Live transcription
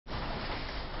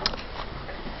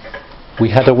We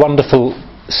had a wonderful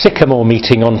Sycamore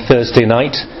meeting on Thursday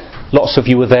night. Lots of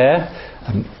you were there.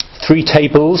 3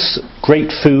 tables,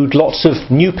 great food, lots of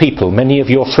new people, many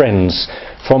of your friends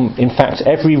from, in fact,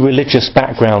 every religious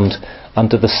background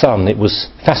under the sun. It was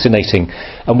fascinating.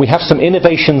 And we have some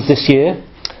innovations this year.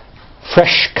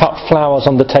 Fresh cut flowers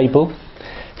on the table.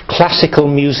 Classical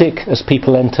music as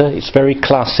people enter. It's very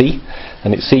classy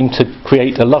and it seemed to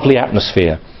create a lovely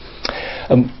atmosphere.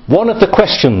 One of the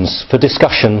questions for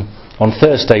discussion on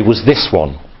Thursday was this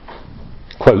one.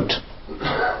 Quote,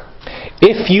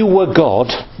 "If you were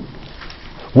God,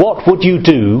 what would you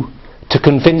do to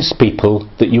convince people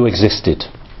that you existed?"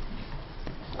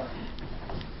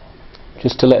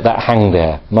 Just to let that hang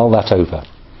there, mull that over.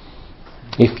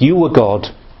 If you were God,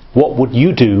 what would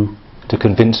you do to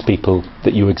convince people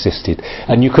that you existed?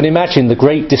 And you can imagine the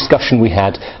great discussion we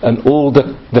had and all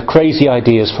the crazy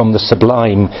ideas from the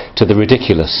sublime to the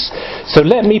ridiculous. So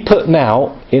let me put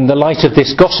now, in the light of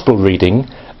this gospel reading,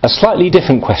 a slightly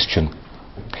different question.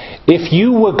 If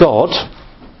you were God,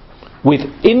 with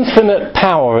infinite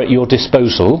power at your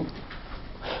disposal,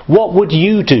 what would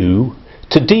you do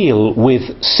to deal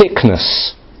with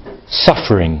sickness,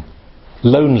 suffering,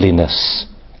 loneliness,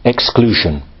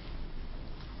 exclusion?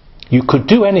 You could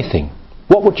do anything.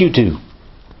 What would you do?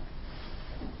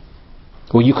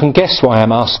 Well, you can guess why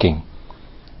I'm asking.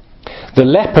 The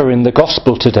leper in the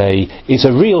gospel today is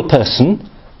a real person.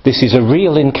 This is a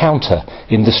real encounter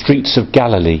in the streets of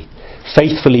Galilee,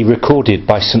 faithfully recorded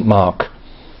by St. Mark.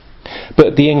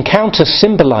 But the encounter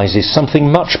symbolises something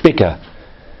much bigger.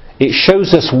 It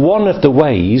shows us one of the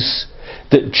ways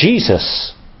that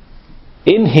Jesus,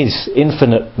 in his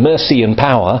infinite mercy and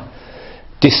power,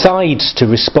 decides to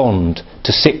respond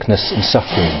to sickness and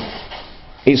suffering.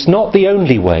 It's not the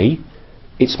only way.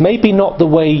 It's maybe not the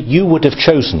way you would have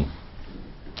chosen.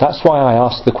 That's why I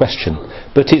asked the question.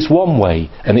 But it's one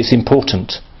way, and it's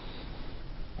important.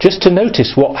 Just to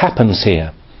notice what happens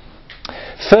here.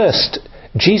 First,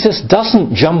 Jesus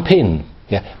doesn't jump in.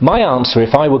 My answer,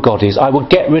 if I were God, is I would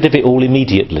get rid of it all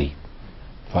immediately.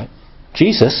 Right?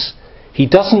 Jesus, he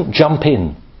doesn't jump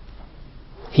in.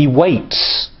 He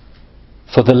waits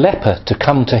for the leper to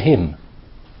come to him.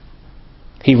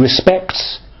 He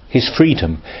respects his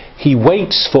freedom. He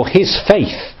waits for his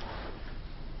faith.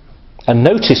 And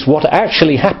notice what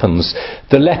actually happens.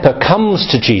 The leper comes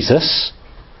to Jesus,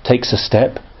 takes a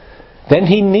step, then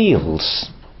he kneels.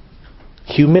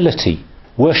 Humility,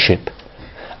 worship.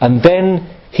 And then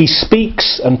he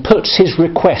speaks and puts his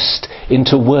request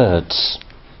into words.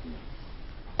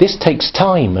 This takes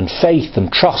time and faith and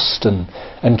trust, and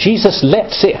Jesus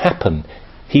lets it happen.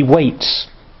 He waits.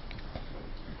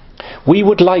 We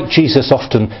would like Jesus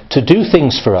often to do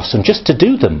things for us and just to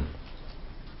do them.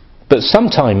 But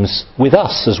sometimes with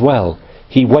us as well,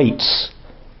 he waits.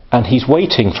 And he's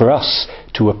waiting for us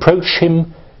to approach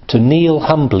him, to kneel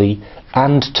humbly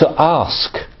and to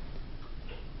ask.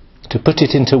 To put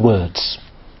it into words.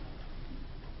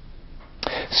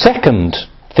 Second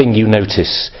thing you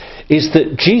notice is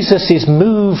that Jesus is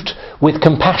moved with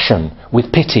compassion,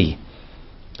 with pity.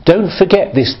 Don't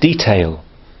forget this detail.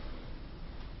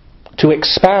 To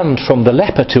expand from the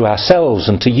leper to ourselves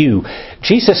and to you,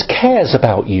 Jesus cares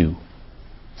about you.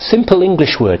 Simple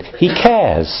English word. He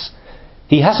cares.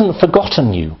 He hasn't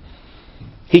forgotten you.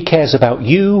 He cares about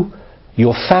you,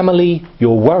 your family,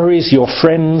 your worries, your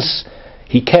friends.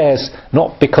 He cares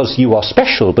not because you are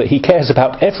special, but he cares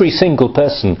about every single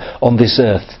person on this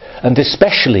earth, and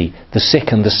especially the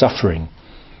sick and the suffering.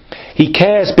 He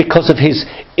cares because of his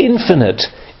infinite,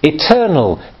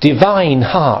 eternal, divine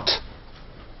heart.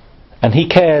 And he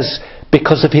cares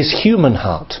because of his human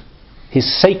heart,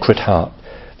 his sacred heart,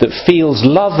 that feels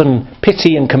love and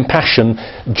pity and compassion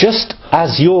just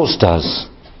as yours does.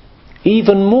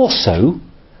 Even more so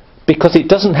because it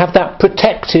doesn't have that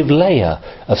protective layer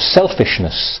of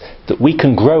selfishness that we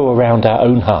can grow around our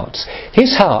own hearts.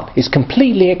 His heart is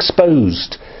completely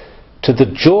exposed to the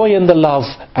joy and the love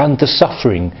and the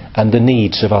suffering and the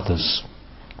needs of others.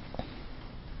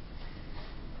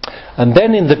 And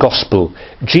then in the Gospel,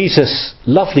 Jesus,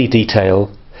 lovely detail,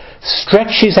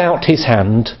 stretches out his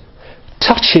hand,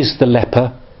 touches the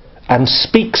leper and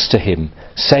speaks to him,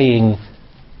 saying,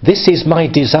 "This is my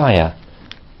desire,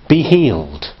 be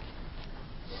healed.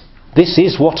 This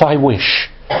is what I wish.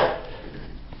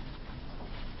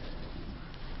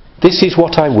 This is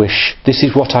what I wish, this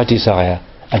is what I desire,"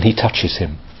 and he touches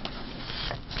him.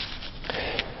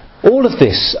 All of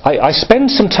this, I spend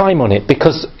some time on it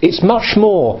because it's much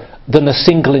more than a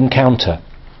single encounter.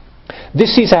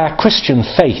 This is our Christian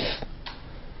faith.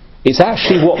 It's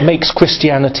actually what makes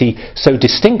Christianity so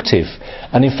distinctive.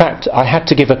 And in fact, I had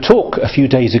to give a talk a few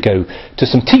days ago to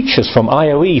some teachers from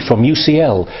IOE, from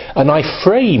UCL, and I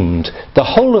framed the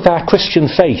whole of our Christian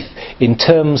faith in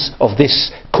terms of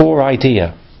this core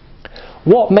idea.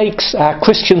 What makes our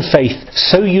Christian faith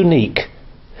so unique?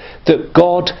 That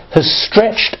God has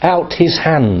stretched out his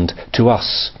hand to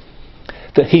us.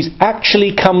 That he's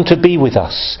actually come to be with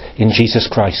us in Jesus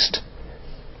Christ.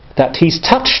 That he's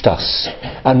touched us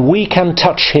and we can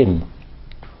touch him.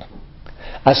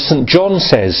 As St. John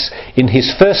says in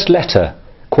his first letter,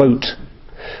 quote,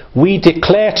 "We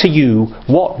declare to you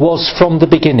what was from the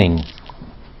beginning,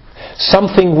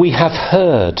 something we have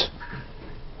heard,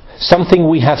 something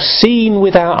we have seen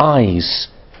with our eyes,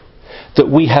 that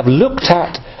we have looked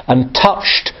at and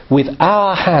touched with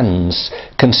our hands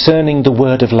concerning the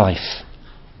word of life."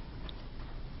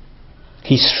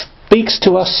 He speaks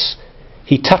to us,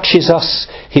 he touches us,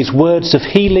 his words of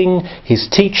healing, his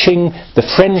teaching, the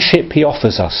friendship he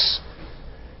offers us.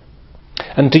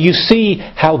 And do you see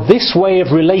how this way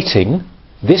of relating,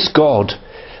 this God,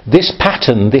 this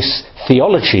pattern, this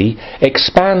theology,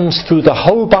 expands through the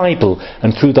whole Bible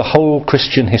and through the whole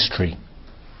Christian history?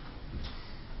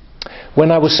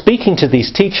 When I was speaking to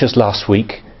these teachers last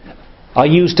week, I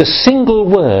used a single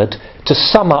word to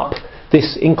sum up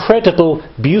this incredible,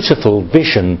 beautiful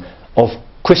vision of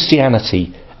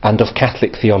Christianity and of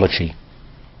Catholic theology.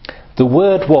 The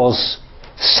word was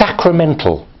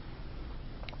sacramental.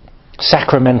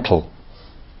 Sacramental.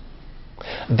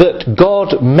 That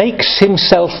God makes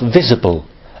himself visible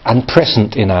and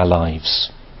present in our lives.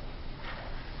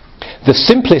 The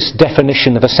simplest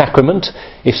definition of a sacrament,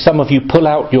 if some of you pull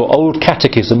out your old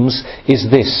catechisms, is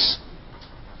this.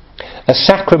 A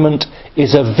sacrament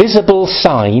is a visible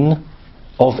sign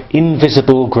of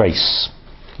invisible grace.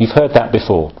 You've heard that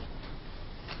before.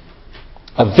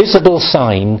 A visible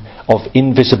sign of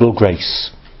invisible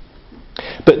grace.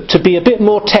 But to be a bit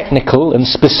more technical and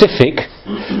specific,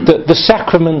 that the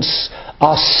sacraments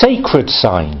are sacred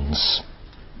signs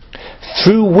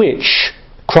through which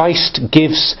Christ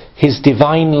gives his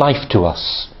divine life to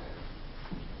us.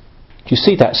 Do you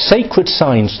see that? Sacred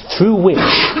signs through which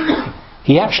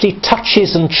he actually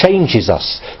touches and changes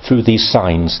us through these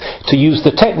signs. To use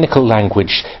the technical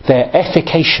language, they're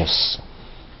efficacious.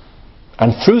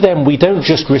 And through them we don't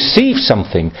just receive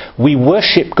something, we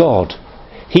worship God.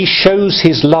 He shows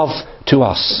his love to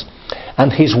us.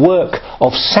 And his work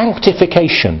of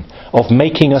sanctification, of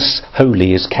making us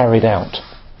holy, is carried out.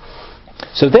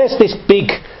 So there's this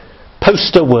big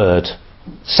poster word,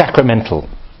 sacramental.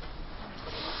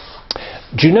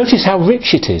 Do you notice how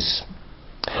rich it is?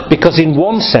 Because in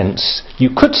one sense, you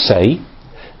could say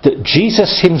that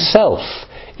Jesus himself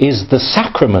is the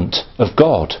sacrament of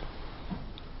God.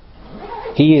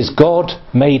 He is God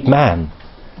made man,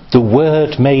 the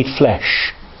Word made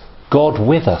flesh, God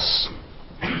with us.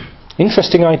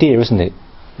 Interesting idea, isn't it?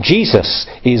 Jesus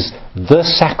is the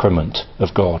sacrament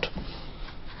of God.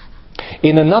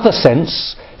 In another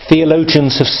sense,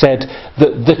 theologians have said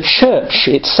that the church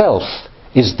itself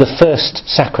is the first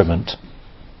sacrament.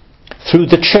 Through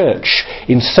the church,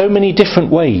 in so many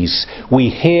different ways, we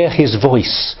hear his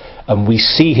voice and we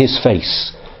see his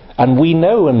face. And we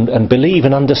know and believe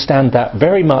and understand that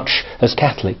very much as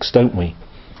Catholics, don't we?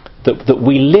 That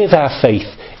we live our faith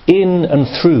in and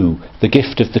through the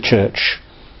gift of the church.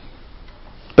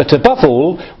 But above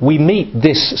all, we meet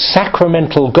this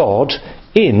sacramental God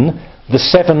in the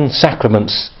 7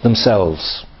 sacraments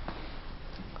themselves.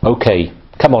 Okay.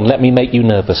 Come on, let me make you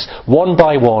nervous. One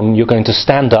by one, you're going to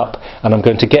stand up and I'm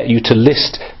going to get you to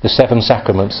list the 7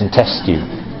 sacraments and test you.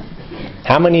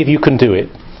 How many of you can do it?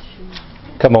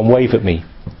 Come on, wave at me.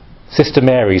 Sister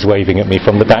Mary's waving at me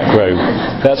from the back row.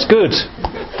 That's good.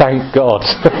 Thank God.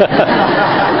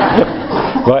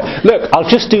 Right. Look, I'll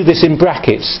just do this in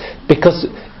brackets because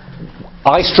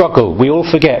I struggle. We all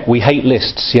forget. We hate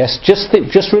lists. Yes.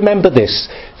 Just remember this.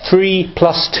 3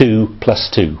 plus 2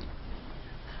 plus 2.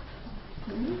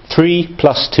 3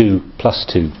 plus 2 plus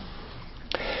 2.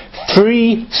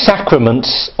 3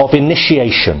 sacraments of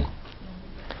initiation.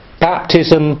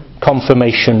 Baptism,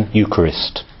 confirmation,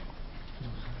 Eucharist.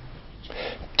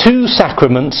 2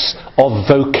 sacraments of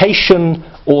vocation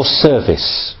or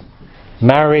service.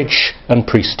 Marriage and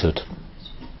priesthood.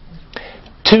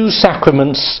 2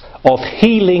 sacraments of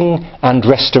healing and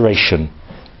restoration.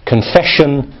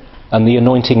 Confession and the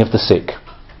anointing of the sick.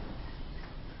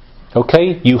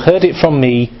 Okay, you heard it from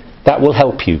me. That will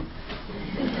help you.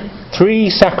 3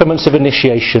 sacraments of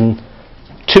initiation,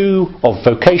 2 of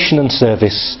vocation and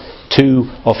service, 2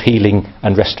 of healing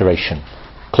and restoration.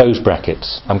 Close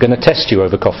brackets. I'm going to test you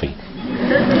over coffee.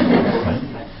 Right.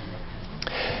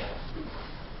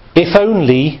 If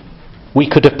only we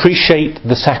could appreciate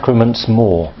the sacraments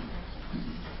more.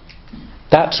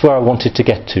 That's where I wanted to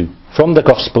get to, from the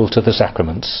Gospel to the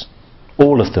sacraments,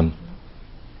 all of them.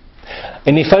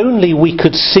 And if only we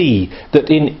could see that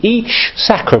in each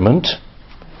sacrament,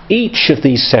 each of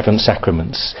these 7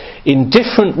 sacraments, in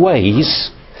different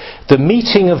ways, the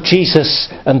meeting of Jesus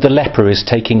and the leper is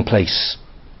taking place.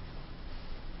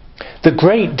 The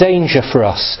great danger for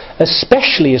us,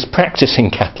 especially as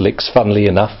practicing Catholics, funnily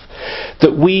enough,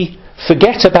 that we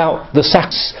forget about the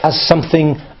sacraments as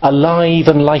something alive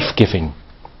and life-giving.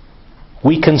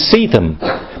 We can see them,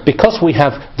 because we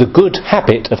have the good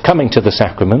habit of coming to the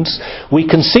sacraments, we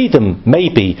can see them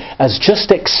maybe as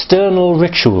just external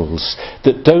rituals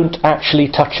that don't actually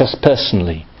touch us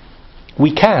personally.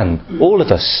 We can, all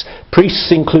of us,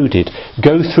 priests included,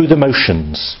 go through the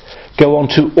motions, go on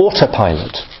to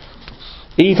autopilot,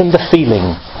 even the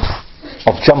feeling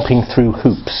of jumping through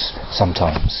hoops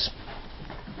sometimes.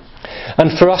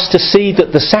 And for us to see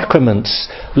that the sacraments,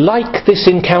 like this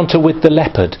encounter with the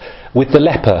leper,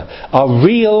 are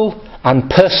real and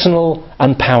personal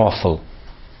and powerful.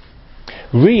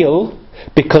 Real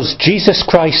because Jesus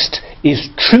Christ is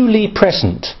truly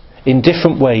present in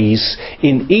different ways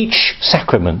in each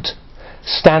sacrament,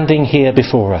 standing here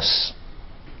before us.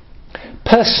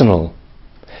 Personal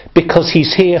because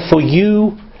he's here for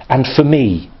you and for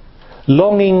me,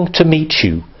 longing to meet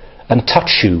you and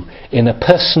touch you in a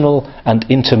personal and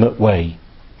intimate way.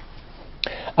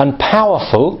 And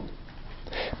powerful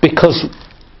because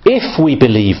if we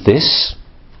believe this,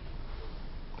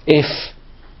 if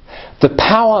the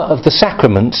power of the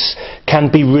sacraments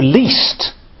can be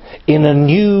released in a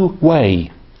new way,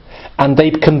 and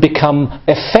they can become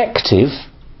effective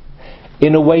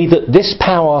in a way that this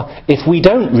power, if we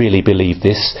don't really believe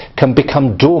this, can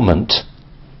become dormant.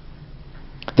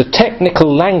 The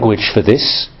technical language for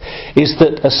this is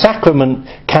that a sacrament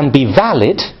can be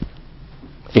valid.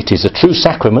 It is a true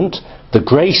sacrament. The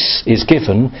grace is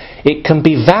given. It can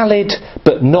be valid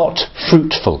but not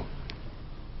fruitful.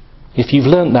 If you've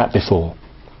learnt that before.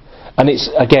 And it's,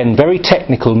 again, very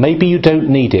technical. Maybe you don't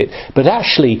need it. But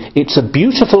actually, it's a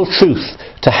beautiful truth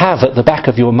to have at the back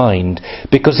of your mind,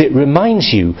 because it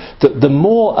reminds you that the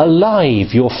more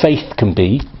alive your faith can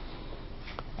be,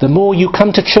 the more you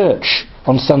come to church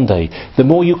on Sunday, the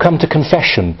more you come to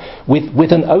confession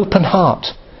with an open heart,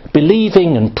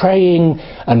 believing and praying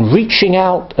and reaching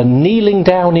out and kneeling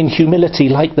down in humility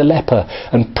like the leper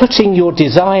and putting your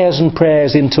desires and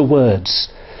prayers into words.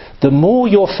 The more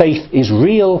your faith is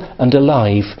real and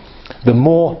alive, the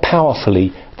more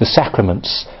powerfully the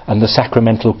sacraments and the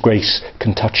sacramental grace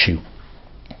can touch you.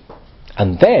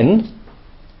 And then,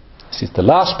 this is the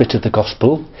last bit of the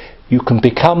Gospel, you can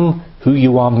become who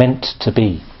you are meant to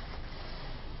be.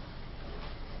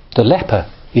 The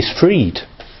leper is freed.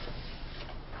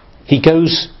 He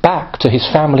goes back to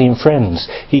his family and friends.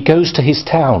 He goes to his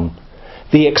town.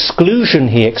 The exclusion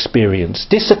he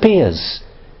experienced disappears.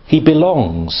 He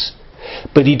belongs.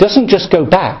 But he doesn't just go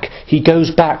back. He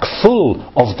goes back full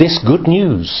of this good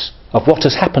news of what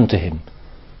has happened to him.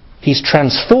 He's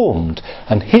transformed,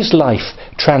 and his life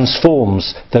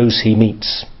transforms those he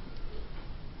meets.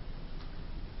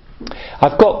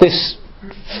 I've got this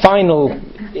final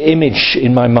image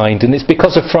in my mind, and it's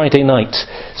because of Friday night.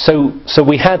 So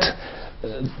we had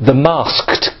the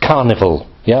masked carnival.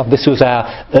 Yeah, this was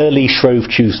our early Shrove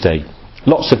Tuesday.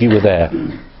 Lots of you were there,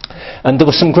 and there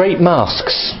were some great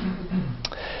masks.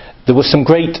 There were some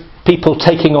great people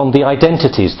taking on the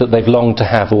identities that they've longed to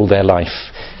have all their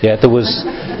life. Yeah, there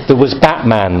was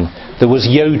Batman, there was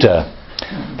Yoda,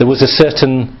 there was a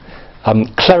certain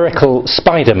clerical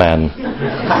Spider-Man.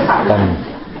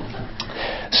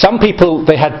 Some people,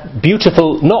 they had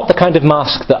beautiful, not the kind of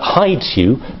mask that hides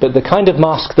you, but the kind of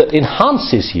mask that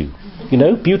enhances you. You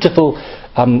know, beautiful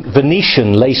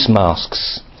Venetian lace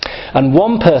masks. And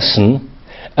one person,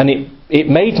 and it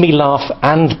made me laugh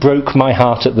and broke my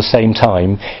heart at the same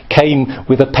time, came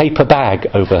with a paper bag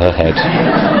over her head.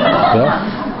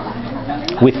 Yeah?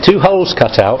 With 2 holes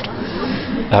cut out.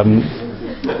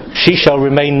 She shall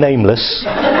remain nameless.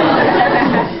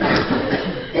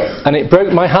 And it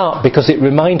broke my heart because it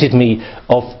reminded me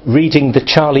of reading the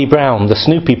Charlie Brown, the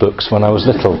Snoopy books when I was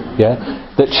little. Yeah?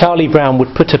 That Charlie Brown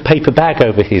would put a paper bag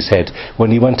over his head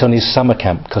when he went on his summer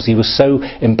camp because he was so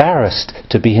embarrassed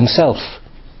to be himself.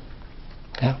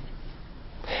 Yeah?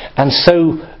 And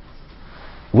so,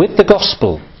 with the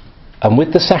Gospel and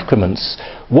with the sacraments,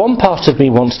 one part of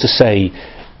me wants to say,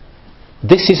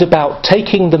 this is about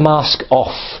taking the mask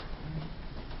off.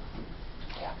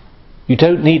 You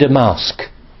don't need a mask.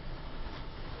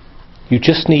 You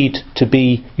just need to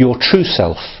be your true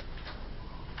self.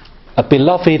 a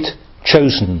beloved,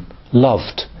 chosen,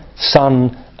 loved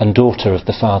son and daughter of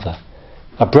the Father,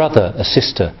 a brother, a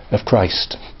sister of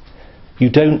Christ.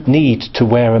 You don't need to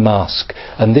wear a mask,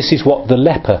 and this is what the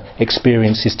leper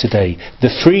experiences today, the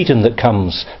freedom that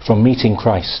comes from meeting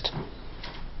Christ.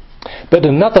 But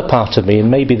another part of me,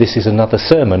 and maybe this is another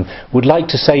sermon, would like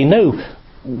to say, no,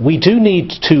 we do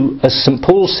need to, as St.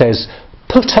 Paul says,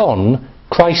 put on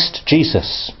Christ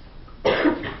Jesus.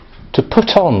 To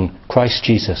put on Christ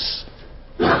Jesus.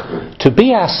 To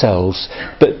be ourselves,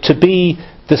 but to be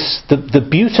the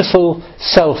beautiful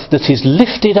self that is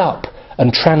lifted up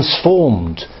and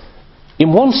transformed.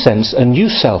 In one sense, a new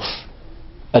self,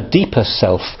 a deeper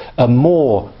self, a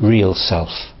more real self.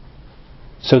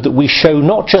 So that we show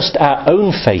not just our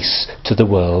own face to the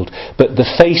world, but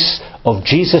the face of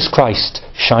Jesus Christ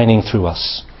shining through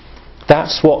us.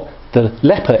 That's what the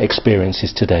leper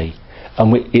experiences today.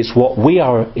 And it's what we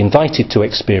are invited to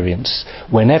experience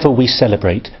whenever we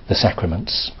celebrate the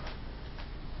sacraments.